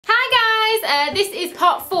This is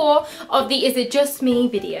part 4 of the Is It Just Me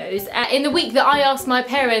videos. In the week that I asked my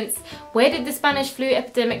parents, where did the Spanish flu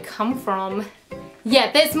epidemic come from?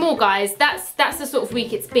 Yeah, there's more, guys. That's the sort of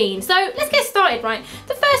week it's been. So let's get started, right?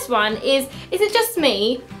 The first one is it just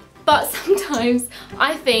me? But sometimes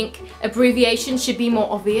I think abbreviations should be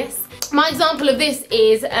more obvious. My example of this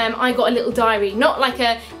is I got a little diary, not like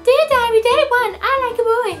a dear diary, day one, I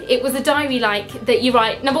like a boy. It was a diary like that you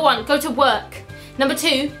write, number 1, go to work. Number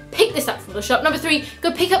 2, pick this up from the shop. Number 3,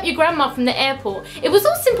 go pick up your grandma from the airport. It was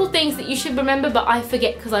all simple things that you should remember, but I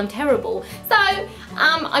forget because I'm terrible. So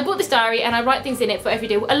I bought this diary and I write things in it for every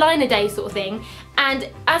day, a line a day sort of thing. And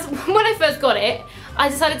when I first got it, I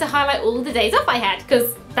decided to highlight all the days off I had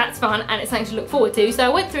because that's fun and it's something to look forward to. So I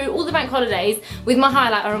went through all the bank holidays with my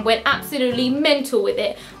highlighter and went absolutely mental with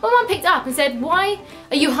it. My mum picked up and said, why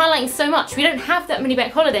are you highlighting so much? We don't have that many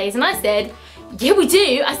bank holidays. And I said, yeah, we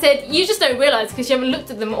do. I said, you just don't realise because you haven't looked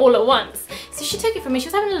at them all at once. So she took it from me, she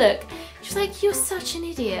was having a look. She was like, you're such an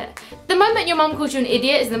idiot. The moment your mum calls you an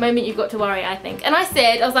idiot is the moment you've got to worry, I think. And I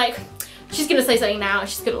was like, she's gonna say something now,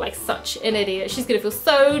 she's gonna like such an idiot. She's gonna feel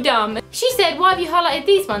so dumb. She said, why have you highlighted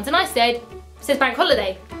these ones? And I said, it says bank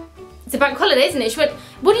holiday. It's a bank holiday, isn't it? She went,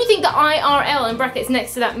 what do you think the IRL in brackets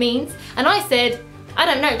next to that means? And I said, I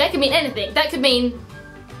don't know, that could mean anything. That could mean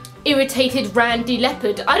irritated randy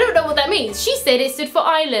leopard. I don't know what that means. She said it stood for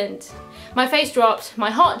island. My face dropped,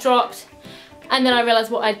 my heart dropped, and then I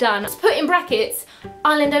realised what I'd done. Just put in brackets,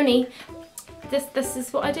 island only. This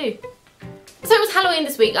is what I do. So it was Halloween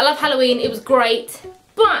this week. I love Halloween, it was great.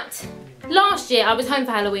 But last year I was home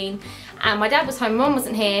for Halloween and my dad was home, my mum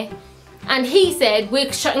wasn't here. And he said,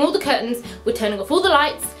 we're shutting all the curtains, we're turning off all the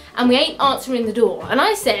lights, and we ain't answering the door. And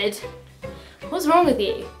I said, what's wrong with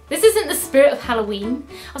you? This isn't the spirit of Halloween.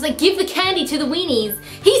 I was like, give the candy to the weenies.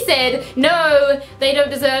 He said, no, they don't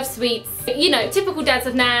deserve sweets. You know, typical dads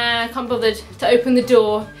of, nah, can't bother to open the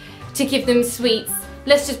door to give them sweets.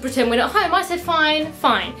 Let's just pretend we're not home. I said, fine,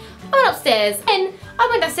 fine. I went upstairs and I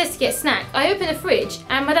went downstairs to get a snack. I opened the fridge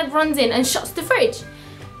and my dad runs in and shuts the fridge.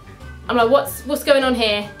 I'm like, what's going on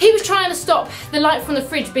here? He was trying to stop the light from the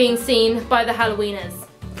fridge being seen by the Halloweeners.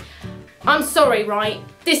 I'm sorry, right?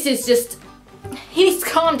 This is just, he needs to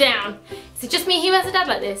calm down. Is it just me who has a dad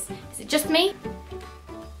like this? Is it just me?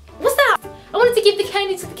 What's that? I wanted to give the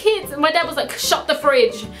candy to the kids and my dad was like, shut the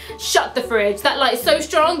fridge, shut the fridge. That light is so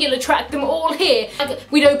strong you'll attract them all here. Like,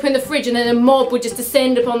 we'd open the fridge and then a mob would just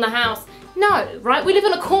descend upon the house. No, right? We live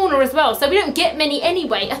on a corner as well, so we don't get many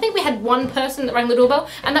anyway. I think we had one person that rang the doorbell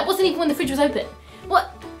and that wasn't even when the fridge was open.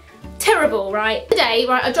 What? Terrible, right? Today,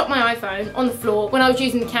 right, I dropped my iPhone on the floor when I was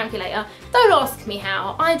using the calculator. Don't ask me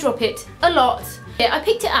how, I drop it a lot. Yeah, I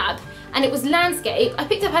picked it up and it was landscape. I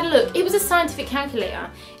picked up, had a look, it was a scientific calculator.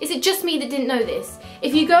 Is it just me that didn't know this?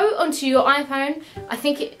 If you go onto your iPhone, I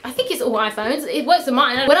think it's all iPhones, it works on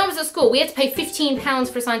mine. When I was at school, we had to pay £15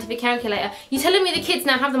 for a scientific calculator. You're telling me the kids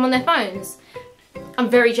now have them on their phones? I'm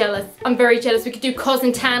very jealous, I'm very jealous. We could do cos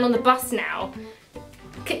and tan on the bus now.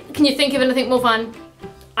 Can you think of anything more fun?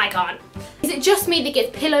 I can't. Is it just me that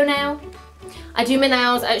gets pillow now? I do my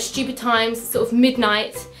nails at stupid times, sort of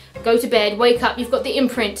midnight, go to bed, wake up, you've got the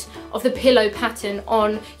imprint of the pillow pattern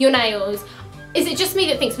on your nails. Is it just me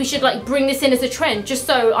that thinks we should like bring this in as a trend, just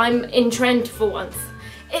so I'm in trend for once?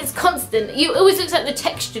 It's constant. It always looks like they're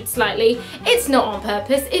textured slightly. It's not on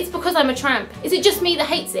purpose, it's because I'm a tramp. Is it just me that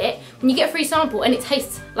hates it when you get a free sample and it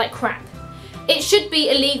tastes like crap? It should be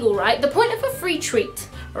illegal, right? The point of a free treat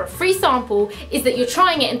or a free sample is that you're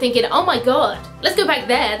trying it and thinking, oh my god, let's go back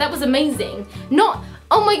there, that was amazing. Not,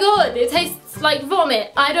 oh my god, it tastes like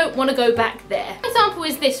vomit, I don't want to go back there. An example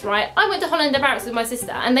is this, right? I went to Holland & Barrett's with my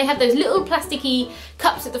sister and they had those little plasticky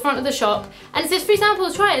cups at the front of the shop and it says free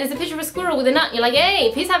samples, try it. There's a picture of a squirrel with a nut. You're like, hey,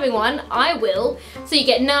 if he's having one, I will. So you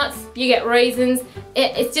get nuts, you get raisins,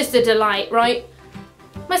 it's just a delight, right?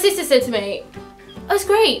 My sister said to me, oh, it's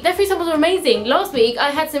great, their free samples are amazing. Last week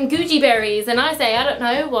I had some goji berries and I say, I don't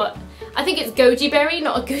know what, I think it's goji berry,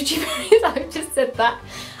 not a Gucci berry. I just said that.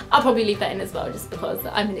 I'll probably leave that in as well just because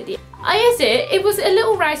I'm an idiot. I ate it, it was a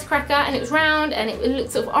little rice cracker and it was round and it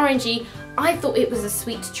looked sort of orangey. I thought it was a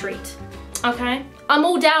sweet treat, okay? I'm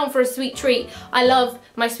all down for a sweet treat. I love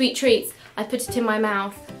my sweet treats. I put it in my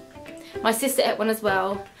mouth. My sister ate one as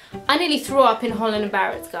well. I nearly threw up in Holland &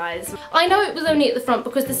 Barrett's, guys. I know it was only at the front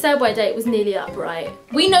because the sell-by date was nearly up, right?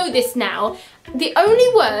 We know this now. The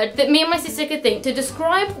only word that me and my sister could think to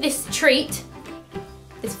describe this treat,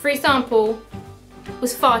 this free sample,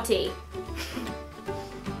 was farty.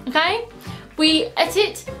 Okay? We ate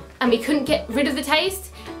it and we couldn't get rid of the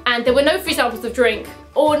taste and there were no free samples of drink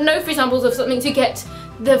or no free samples of something to get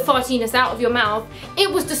the fartiness out of your mouth.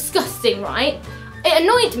 It was disgusting, right? It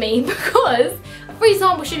annoyed me because a free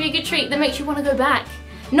sample should be a good treat that makes you want to go back.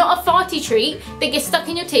 Not a farty treat that gets stuck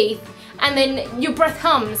in your teeth and then your breath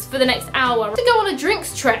hums for the next hour. To go on a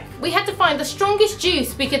drinks trek, we had to find the strongest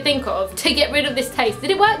juice we could think of to get rid of this taste.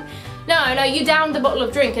 Did it work? No, you downed the bottle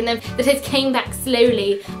of drink and then the taste came back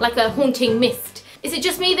slowly like a haunting mist. Is it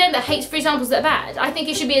just me then that hates free samples that are bad? I think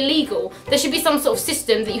it should be illegal. There should be some sort of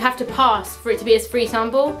system that you have to pass for it to be a free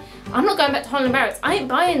sample. I'm not going back to Holland & Barrett's. I ain't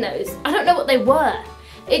buying those. I don't know what they were.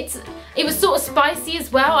 It was sort of spicy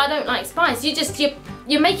as well. I don't like spice.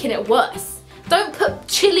 You're making it worse. Don't put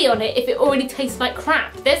chili on it if it already tastes like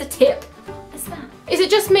crap. There's a tip. What's that? Is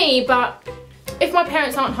it just me, but if my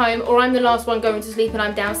parents aren't home or I'm the last one going to sleep and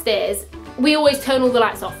I'm downstairs, we always turn all the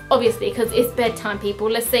lights off, obviously, because it's bedtime, people.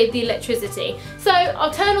 Let's save the electricity. So I'll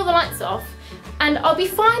turn all the lights off and I'll be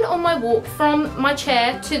fine on my walk from my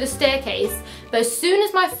chair to the staircase, but as soon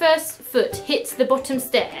as my first foot hits the bottom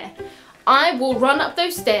stair, I will run up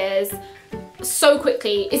those stairs so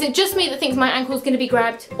quickly. Is it just me that thinks my ankle's gonna be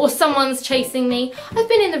grabbed or someone's chasing me? I've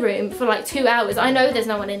been in the room for like 2 hours. I know there's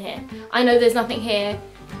no one in here. I know there's nothing here.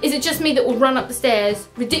 Is it just me that will run up the stairs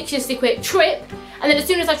ridiculously quick, trip, and then as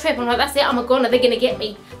soon as I trip I'm like, that's it, I'm a goner, they're gonna get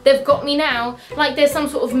me. They've got me now. Like there's some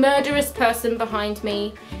sort of murderous person behind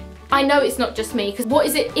me. I know it's not just me, because what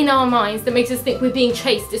is it in our minds that makes us think we're being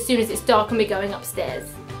chased as soon as it's dark and we're going upstairs?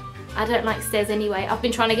 I don't like stairs anyway. I've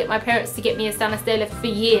been trying to get my parents to get me a stand stair lift for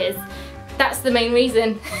years. That's the main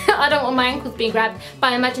reason. I don't want my ankles being grabbed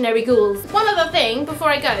by imaginary ghouls. One other thing before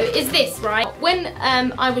I go is this, right? When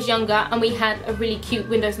I was younger and we had a really cute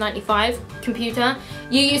Windows 95 computer,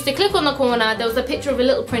 you used to click on the corner, there was a picture of a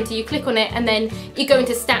little printer, you click on it and then you go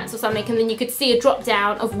into stats or something and then you could see a drop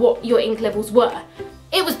down of what your ink levels were.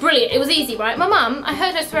 It was brilliant, it was easy, right? My mum, I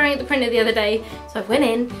heard her swearing at the printer the other day, so I went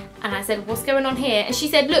in and I said, what's going on here? And she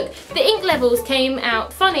said, look, the ink levels came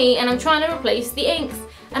out funny and I'm trying to replace the inks.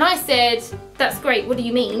 And I said, that's great, what do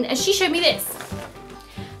you mean? And she showed me this.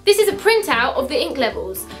 This is a printout of the ink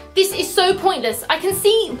levels. This is so pointless. I can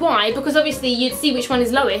see why, because obviously you'd see which one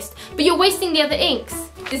is lowest, but you're wasting the other inks.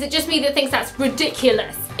 Is it just me that thinks that's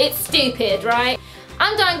ridiculous? It's stupid, right?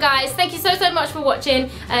 I'm done, guys. Thank you so much for watching.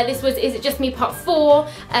 This was Is It Just Me Part 4.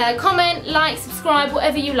 Comment, like, subscribe,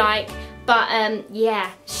 whatever you like. But yeah,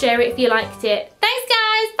 share it if you liked it. Thanks,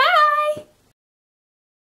 guys. Bye.